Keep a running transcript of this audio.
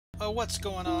What's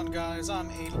going on, guys? I'm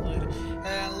Aetallidd,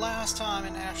 and last time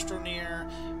in Astroneer,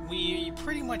 we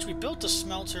built a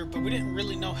smelter, but we didn't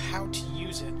really know how to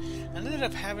use it. I ended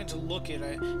up having to look at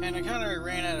it, and I kind of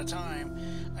ran out of time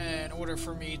in order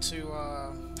for me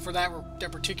to, for that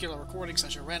particular recording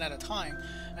session, ran out of time,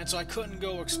 and so I couldn't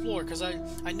go explore, because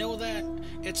I know that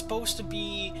it's supposed to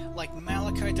be like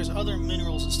malachite, there's other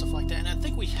minerals and stuff like that, and I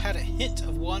think we had a hint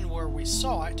of one where we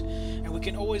saw it, and we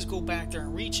can always go back there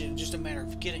and reach it, it's just a matter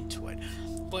of getting to it.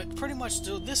 But pretty much,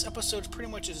 so this episode pretty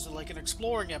much is like an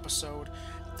exploring episode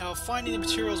of finding the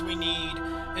materials we need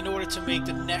in order to make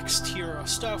the next tier of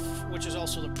stuff, which is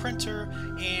also the printer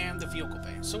and the vehicle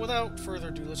bay. So without further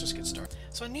ado, let's just get started.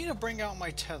 So I need to bring out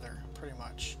my tether, pretty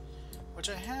much. Which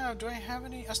I have. Do I have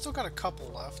any? I still got a couple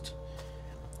left.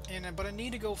 But I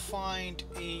need to go find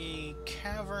a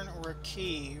cavern or a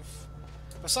cave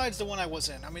besides the one I was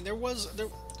in. I mean,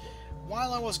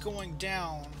 while I was going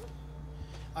down,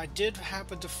 I did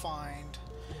happen to find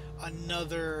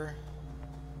another...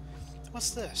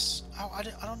 What's this? Oh, I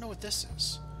don't know what this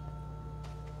is.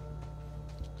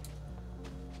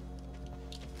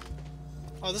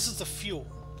 Oh, this is the fuel.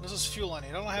 This is fuel I need.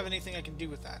 I don't have anything I can do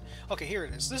with that. Okay, here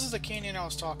it is. This is the canyon I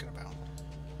was talking about.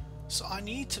 So I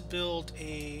need to build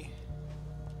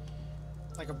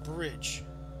like a bridge.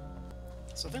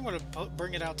 So I think I'm going to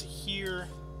bring it out to here.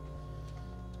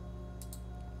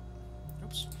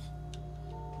 Oops.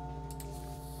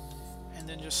 And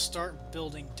then just start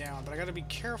building down. But I got to be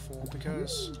careful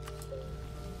because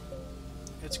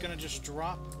it's going to just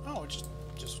drop. Oh,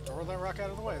 just throw that rock out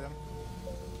of the way then.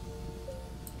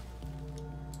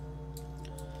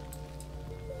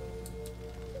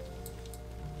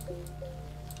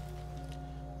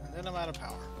 And then I'm out of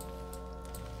power.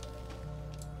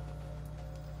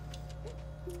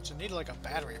 So I need like a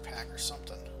battery pack or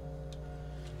something.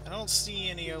 I don't see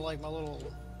any of like my little...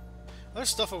 There's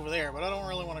stuff over there, but I don't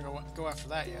really want to go after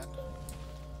that yet.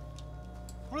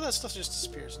 Or that stuff just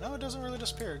disappears. No, it doesn't really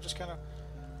disappear. It just kind of...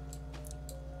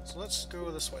 So let's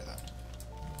go this way then.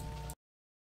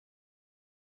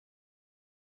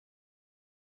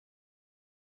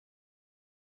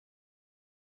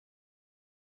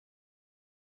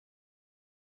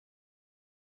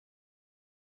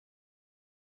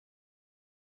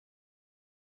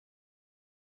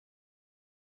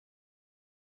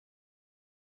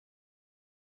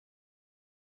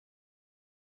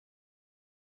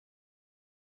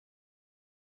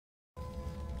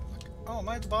 Oh, am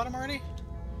I at the bottom already?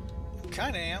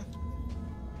 Kinda am.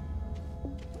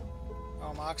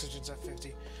 Oh, my oxygen's at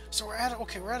 50. So we're at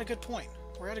a good point.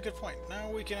 We're at a good point. Now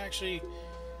we can actually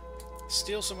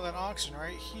steal some of that oxygen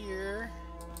right here.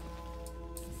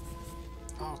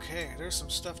 Okay, there's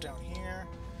some stuff down here.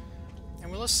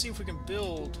 And let's see if we can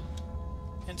build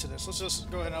into this. Let's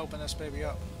just go ahead and open this baby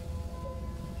up.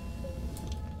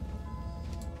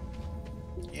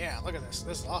 Yeah, look at this.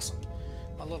 This is awesome.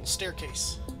 My little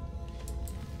staircase.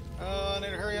 I need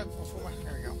to hurry up before my...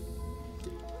 There we go.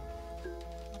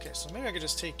 Okay, so maybe I could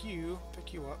just pick you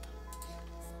up.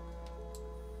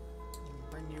 And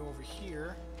bring you over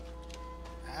here.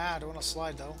 I don't want to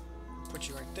slide though. Put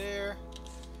you right there.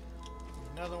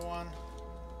 Another one.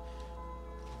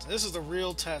 So this is the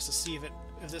real test to see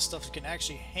if this stuff can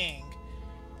actually hang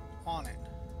on it.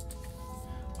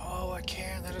 Oh, I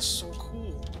can. That is so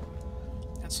cool.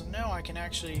 And so now I can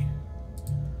actually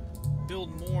build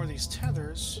more of these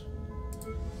tethers.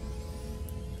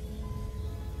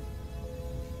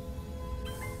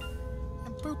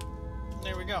 And boop.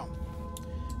 There we go.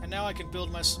 And now I can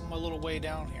build my little way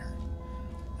down here.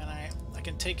 And I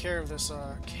can take care of this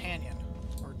canyon.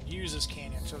 Or use this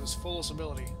canyon to its fullest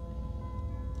ability.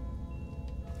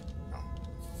 Oh.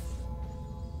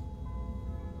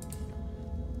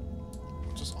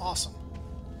 Which is awesome.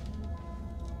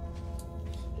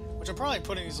 Which I'm probably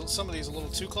putting some of these a little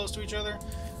too close to each other,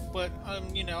 but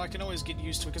you know, I can always get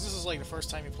used to it because this is like the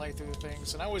first time you play through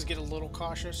things, and I always get a little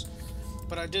cautious.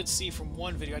 But I did see from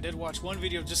one video, I did watch one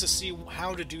video just to see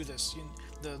how to do this,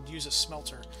 use a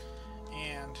smelter,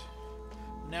 and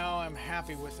now I'm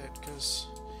happy with it because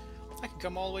I can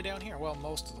come all the way down here. Well,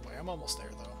 most of the way. I'm almost there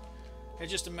though.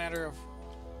 It's just a matter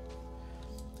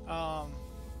of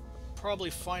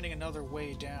probably finding another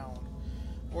way down,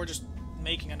 or just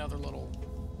making another little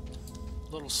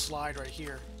slide right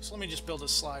here. So let me just build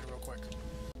this slide real quick.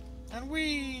 And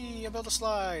I built a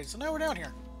slide. So now we're down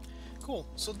here. Cool.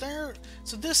 So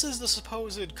this is the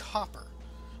supposed copper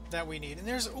that we need. And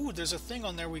there's a thing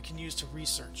on there we can use to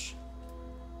research.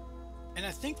 And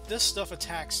I think this stuff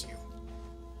attacks you.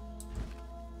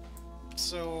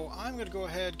 So I'm gonna go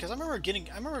ahead because I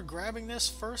remember grabbing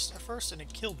this at first and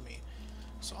it killed me.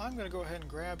 So I'm going to go ahead and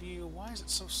grab you. Why is it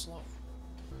so slow?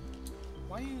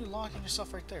 Why are you locking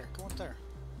yourself right there? Go up there.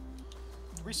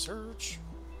 Research.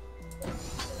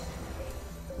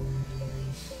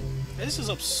 This is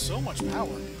up so much power.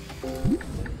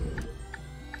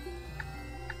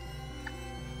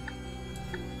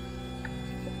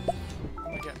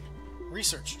 Again,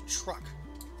 research truck.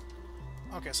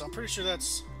 Okay, so I'm pretty sure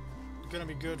that's gonna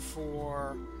be good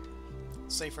for,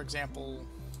 say, for example,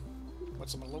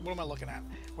 what am I looking at?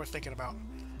 We're thinking about.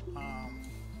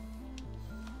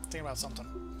 Thinking about something.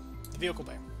 The vehicle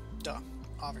bay. Duh.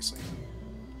 Obviously.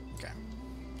 Okay.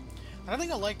 And I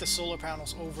think I like the solar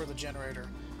panels over the generator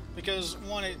because,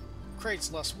 one, it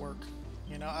creates less work.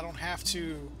 You know, I don't have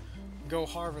to go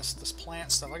harvest this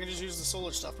plant stuff. I can just use the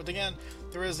solar stuff. But again,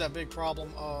 there is that big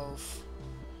problem of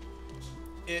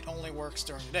it only works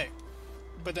during the day.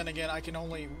 But then again, I can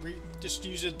only just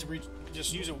use it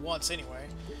once anyway.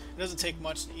 It doesn't take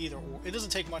much either. It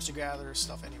doesn't take much to gather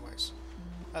stuff anyways.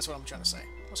 That's what I'm trying to say.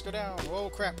 Let's go down. Whoa,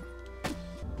 crap.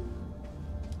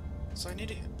 So I need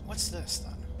to... What's this,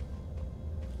 then?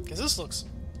 Because this looks...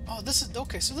 Oh, this is...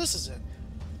 Okay, so this is it.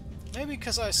 Maybe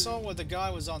because I saw what the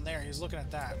guy was on there. He was looking at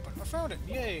that. But I found it.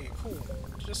 Yay, cool.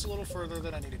 Just a little further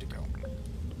than I needed to go.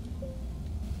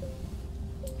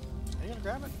 Are you going to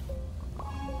grab it?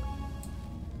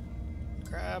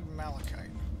 Grab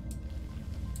malachite.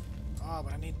 Ah,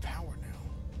 but I need power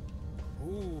now.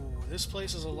 Ooh, this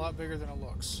place is a lot bigger than it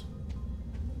looks.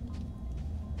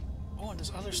 Oh, and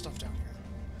there's other stuff down here.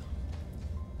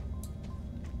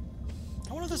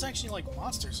 I wonder if there's actually, like,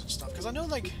 monsters and stuff. Because I know,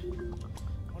 like...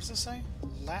 What does this say?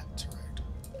 Laterite.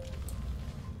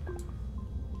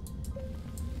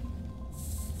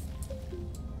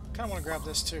 Kind of want to grab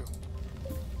this, too.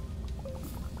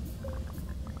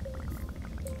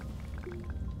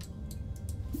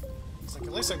 It's like,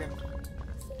 at least I can...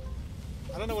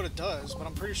 I don't know what it does, but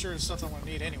I'm pretty sure it's stuff I'm going to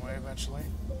need anyway, eventually.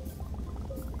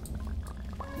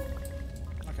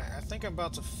 Okay, I think I'm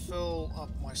about to fill up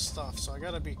my stuff, so I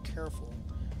gotta be careful.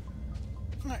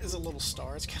 That is a little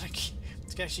star. It's kind of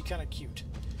it's actually kind of cute.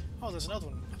 Oh, there's another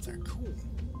one up there. Cool.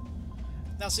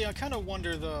 Now, see, I kind of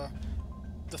wonder the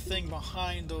thing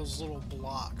behind those little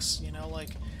blocks. You know, like,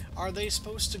 are they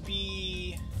supposed to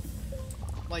be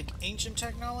like ancient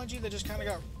technology that just kind of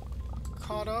got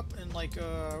caught up and like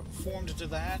formed into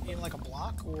that in like a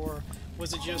block, or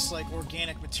was it just like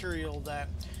organic material that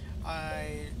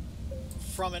I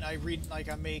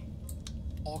make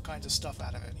all kinds of stuff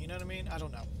out of it? You know what I mean? I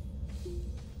don't know.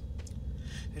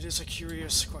 It is a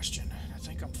curious question. I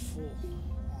think I'm full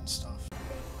on stuff.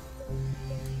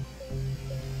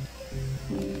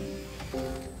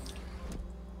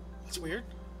 That's weird.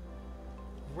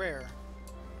 Rare.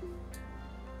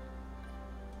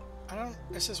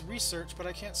 It says research, but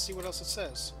I can't see what else it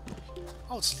says.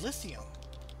 Oh, it's lithium.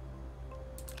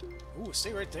 Ooh,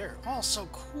 stay right there. Oh, so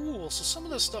cool. So some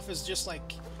of this stuff is just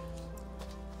like...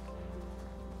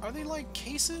 Are they like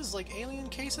cases? Like alien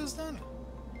cases then?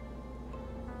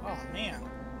 Oh, man.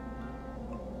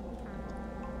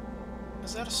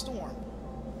 Is that a storm?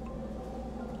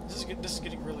 This is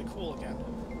getting really cool again.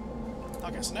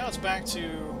 Okay, so now it's back to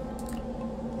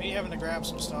me having to grab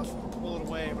some stuff and pull it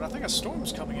away, but I think a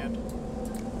storm's coming in.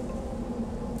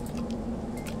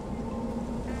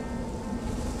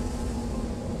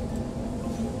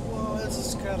 Whoa, this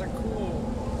is kind of cool.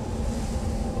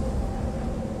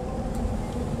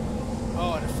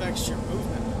 Oh, it affects your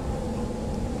movement.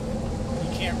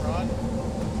 You can't run.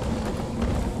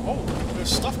 Oh, there's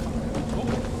stuff coming in. Oh.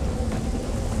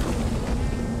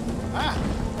 Ah!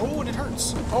 Oh, and it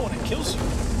hurts. Oh, and it kills you.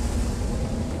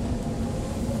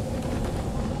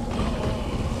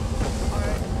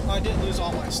 I didn't lose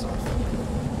all my stuff.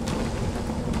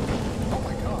 Oh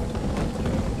my god.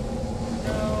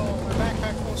 No, my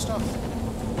backpack full of stuff.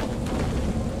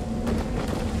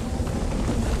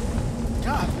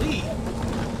 Golly.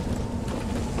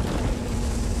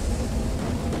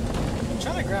 I'm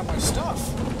trying to grab my stuff.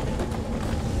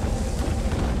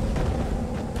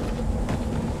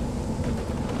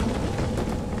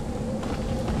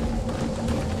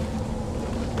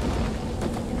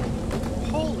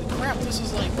 This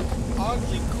is like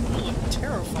oddly cool and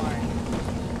terrifying.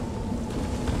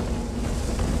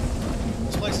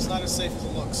 This place is not as safe as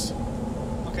it looks.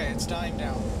 Okay, it's dying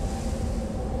down.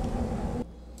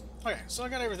 Okay, so I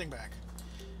got everything back.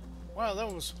 Wow, that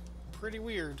was pretty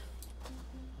weird.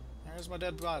 There's my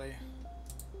dead body.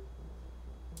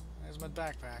 There's my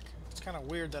backpack. It's kind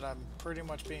of weird that I'm pretty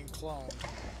much being cloned.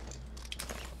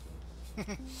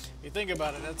 If you think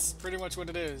about it, that's pretty much what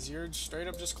it is. You're straight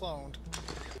up just cloned.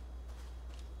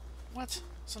 What?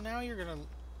 So now you're gonna...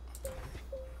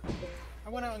 I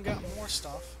went out and got more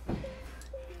stuff.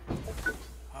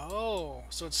 Oh,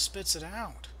 so it spits it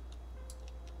out.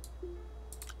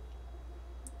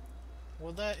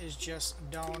 Well, that is just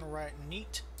downright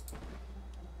neat.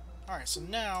 Alright, so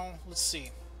now, let's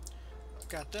see.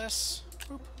 Got this.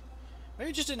 Boop. Maybe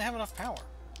it just didn't have enough power.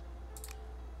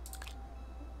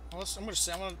 Well, I'm gonna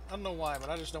say, I don't know why, but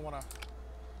I just don't want to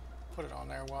put it on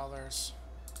there while there's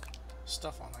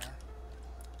stuff on there.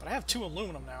 But I have 2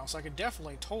 aluminum now, so I could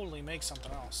definitely, totally make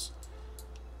something else.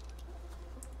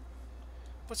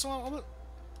 But so,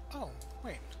 oh,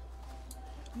 wait.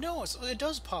 No, it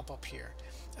does pop up here.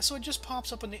 So it just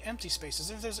pops up in the empty spaces.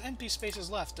 If there's empty spaces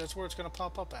left, that's where it's going to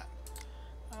pop up at.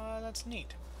 That's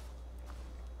neat.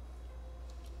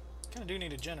 Kind of do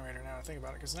need a generator now I think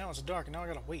about it, because now it's dark and now I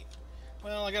gotta wait.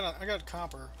 Well, I got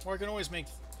copper, or I can always make.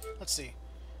 Let's see.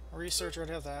 A researcher,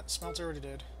 already have that. Smelter already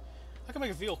did. I can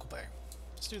make a vehicle bay.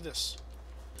 Let's do this.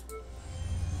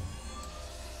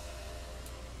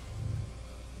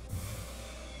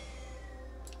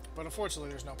 But unfortunately,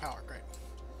 there's no power. Great.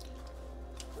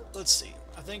 Let's see.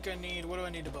 I think I need. What do I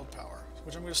need to build power?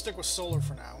 Which I'm going to stick with solar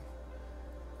for now.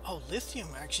 Oh, lithium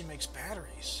actually makes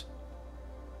batteries.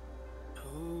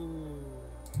 Ooh.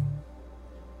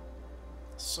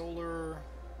 Solar.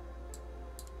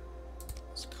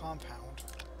 It's a compound.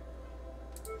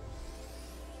 I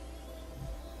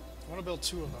want to build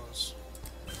 2 of those.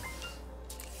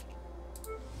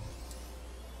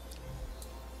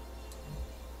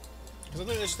 Because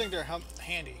I just think they're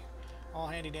handy. All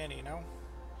handy dandy, you know?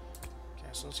 Okay,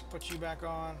 so let's put you back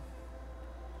on.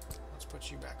 Let's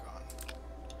put you back on.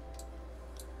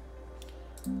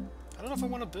 I don't know if I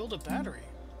want to build a battery.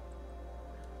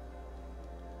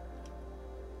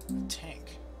 A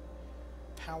tank.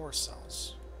 Power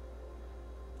cells.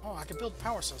 Oh, I can build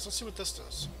power cells. Let's see what this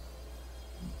does.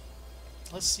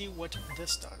 Let's see what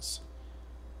this does.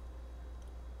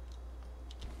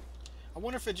 I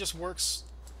wonder if it just works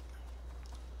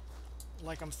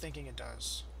like I'm thinking it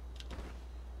does.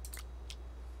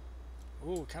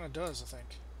 Ooh, it kind of does, I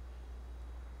think.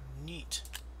 Neat.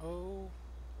 Oh,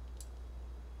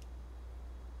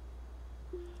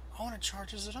 and it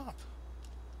charges it up.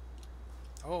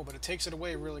 Oh, but it takes it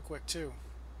away really quick, too.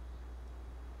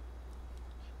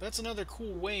 But that's another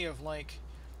cool way of, like,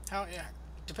 how,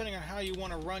 depending on how you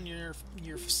want to run your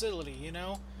facility, you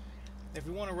know? If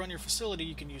you want to run your facility,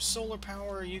 you can use solar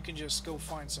power, you can just go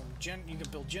find some you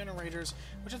can build generators,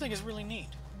 which I think is really neat.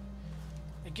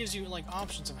 It gives you, like,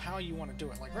 options of how you want to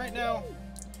do it. Like, right now,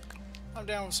 I'm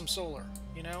down with some solar,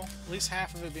 you know? At least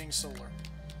half of it being solar.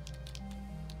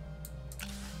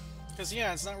 Because,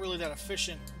 yeah, it's not really that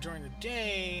efficient during the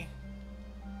day.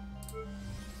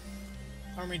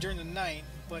 I mean, during the night,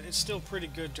 but it's still pretty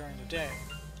good during the day.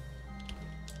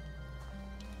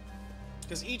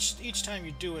 Because each time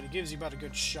you do it, it gives you about a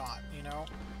good shot, you know?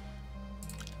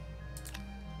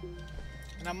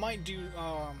 And I might do,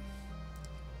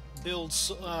 build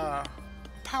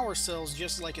power cells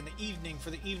just like in the evening, for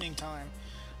the evening time.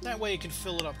 That way it can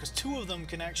fill it up, because 2 of them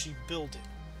can actually build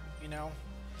it, you know?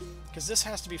 Because this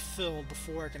has to be filled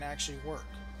before it can actually work.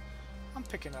 I'm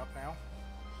picking up now.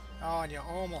 Oh, and you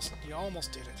almost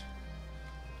did it.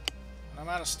 And I'm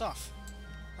out of stuff.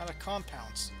 Out of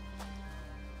compounds.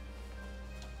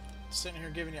 Sitting here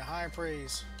giving you high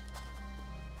praise.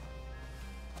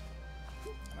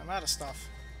 And I'm out of stuff.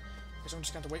 Guess I'm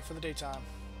just going to wait for the daytime.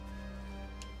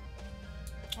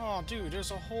 Oh, dude, there's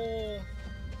a whole...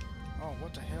 Oh,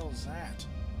 what the hell is that?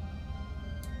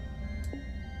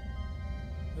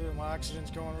 Ooh, my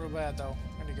oxygen's going real bad, though.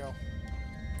 There you go.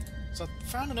 So I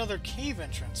found another cave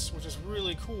entrance, which is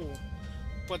really cool.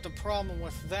 But the problem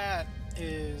with that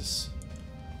is...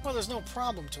 Well, there's no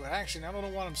problem to it, actually. I don't know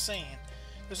what I'm saying.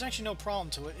 There's actually no problem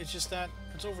to it. It's just that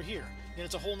it's over here. And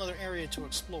it's a whole other area to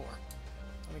explore.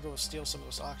 Let me go steal some of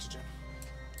this oxygen.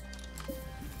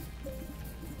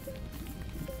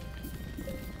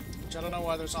 Which I don't know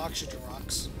why there's oxygen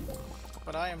rocks.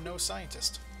 But I am no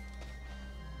scientist.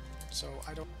 So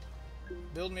I don't...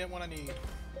 Build me up what I need.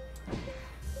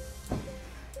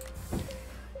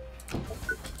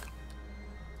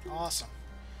 Awesome.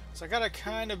 So I gotta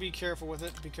kind of be careful with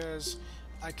it because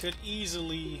I could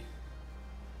easily...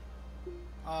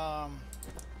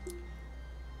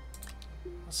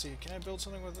 let's see, can I build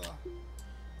something with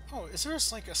oh, is there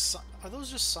like a... Are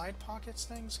those just side pockets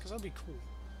things? Because that'd be cool.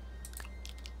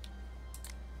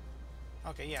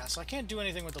 Okay, yeah, so I can't do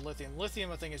anything with the lithium.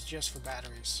 Lithium, I think, is just for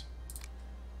batteries.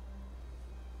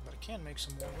 But I can make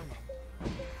some more aluminum.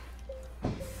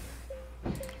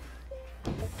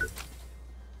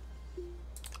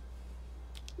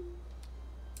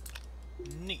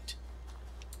 Neat.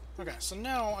 Okay, so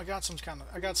now I got some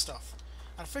I got stuff.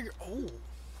 I figure... Oh!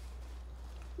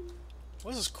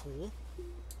 Well, this is cool.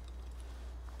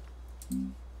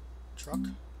 Truck.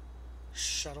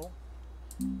 Shuttle.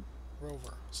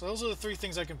 Rover. So those are the 3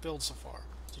 things I can build so far.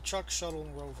 So truck, shuttle,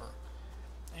 and rover.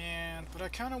 But I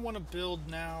kind of want to build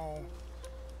now...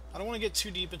 I don't want to get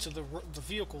too deep into the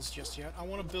vehicles just yet. I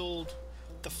want to build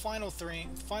the final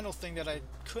thing that I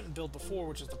couldn't build before,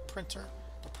 which is the printer.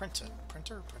 The printer.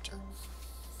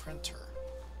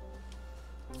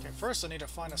 Okay, first I need to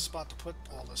find a spot to put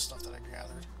all this stuff that I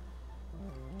gathered.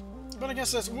 But I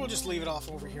guess we'll just leave it off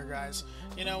over here, guys.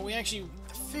 You know, we actually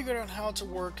figured out how to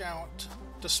work out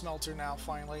the smelter now,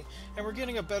 finally. And we're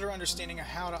getting a better understanding of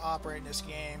how to operate this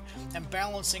game. And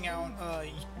balancing out,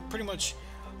 pretty much,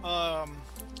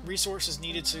 resources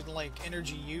needed to, like,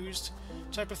 energy used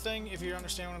type of thing, if you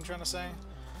understand what I'm trying to say.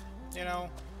 You know?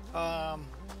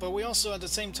 But we also, at the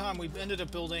same time, we ended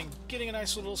up getting a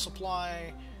nice little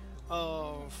supply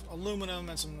of aluminum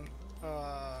and some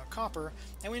copper,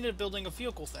 and we ended up building a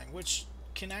vehicle thing, which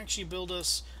can actually build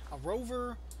us a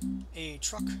rover, a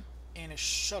truck, and a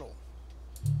shuttle.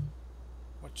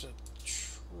 Which a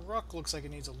truck looks like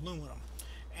it needs aluminum,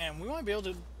 and we might be able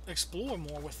to explore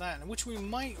more with that, which we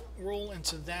might roll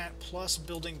into that plus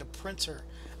building the printer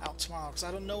out tomorrow, because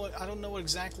I don't know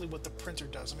exactly what the printer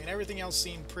does. I mean, everything else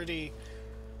seemed pretty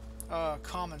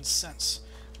common sense,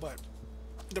 but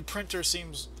the printer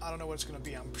seems, I don't know what it's going to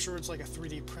be. I'm sure it's like a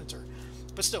 3D printer.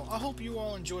 But still, I hope you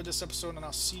all enjoyed this episode, and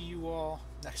I'll see you all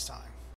next time.